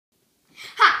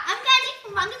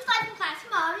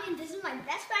my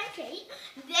best friend Kate.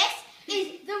 This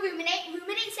is the Roominate.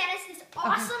 Roominate sent us this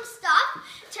awesome stuff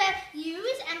to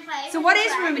use and play. So what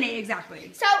is Roominate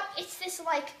exactly? So it's this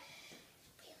like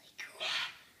really cool.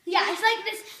 Yeah, it's like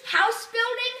this house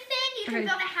building thing. You can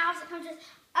build a house that comes with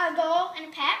a goal and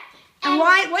a pet. And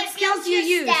why? What skills do you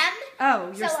use? STEM.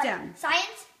 Oh, your so, STEM. Like,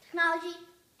 science, technology,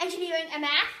 engineering, and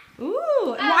math.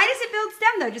 Ooh, and why does it build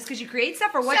STEM though? Just because you create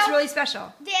stuff, or what's really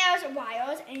special? There's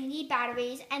wires, and you need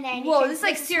batteries, and then whoa, this is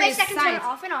like serious science. science. Turn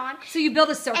off and on. So you build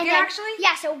a circuit actually?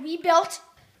 Yeah, so we built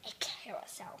a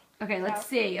carousel. Okay, let's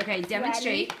see. Okay,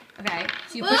 demonstrate. Ready? Okay,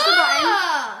 so you push the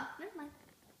button. Never mind.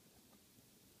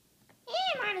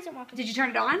 Mine isn't working. Did you turn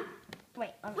it on?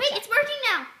 Wait, it's working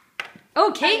now.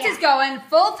 Oh, Kate is going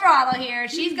full throttle here.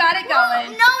 She's got it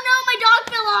going. No, my dog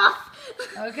fell off.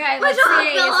 Okay, let's see.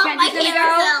 Is Kenzie gonna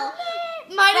go?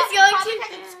 Mine is going to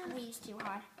squeeze too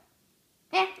hard.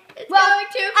 It's going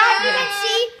too fast.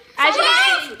 As you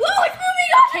can see, whoa, it's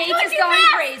moving off. Kate is going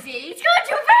crazy. It's going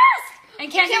too fast.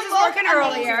 And Kenzie's was working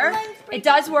earlier. It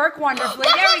does work wonderfully.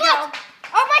 There we go.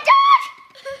 Oh my dog!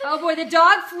 Oh boy, the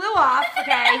dog flew off.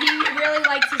 Okay, he really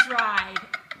likes his ride.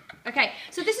 Okay,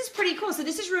 so this is pretty cool. So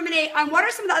this is Roominate. What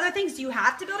are some of the other things? Do you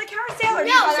have to build a carousel, or do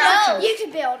you have other options? You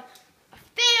could build a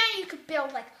fan. You could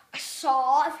build like a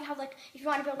saw if you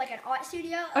want to build like an art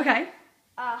studio. Okay.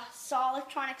 Saw,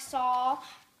 electronic saw.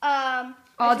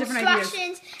 All different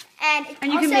ideas. And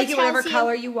you can make it whatever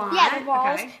color you want. Yeah, the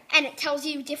walls. Okay. And it tells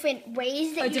you different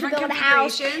ways that you can build a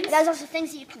house. And there's also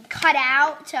things that you can cut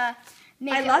out to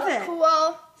make it look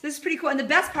cool. So this is pretty cool. And the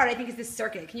best part, I think, is this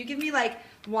circuit. Can you give me like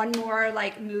one more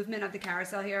like movement of the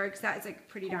carousel here? Because that is like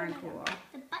pretty darn cool.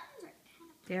 The buttons are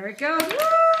there it goes. Woo!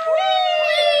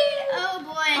 Oh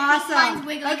boy. Awesome. Okay,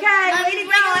 way to go.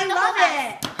 I love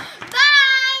it.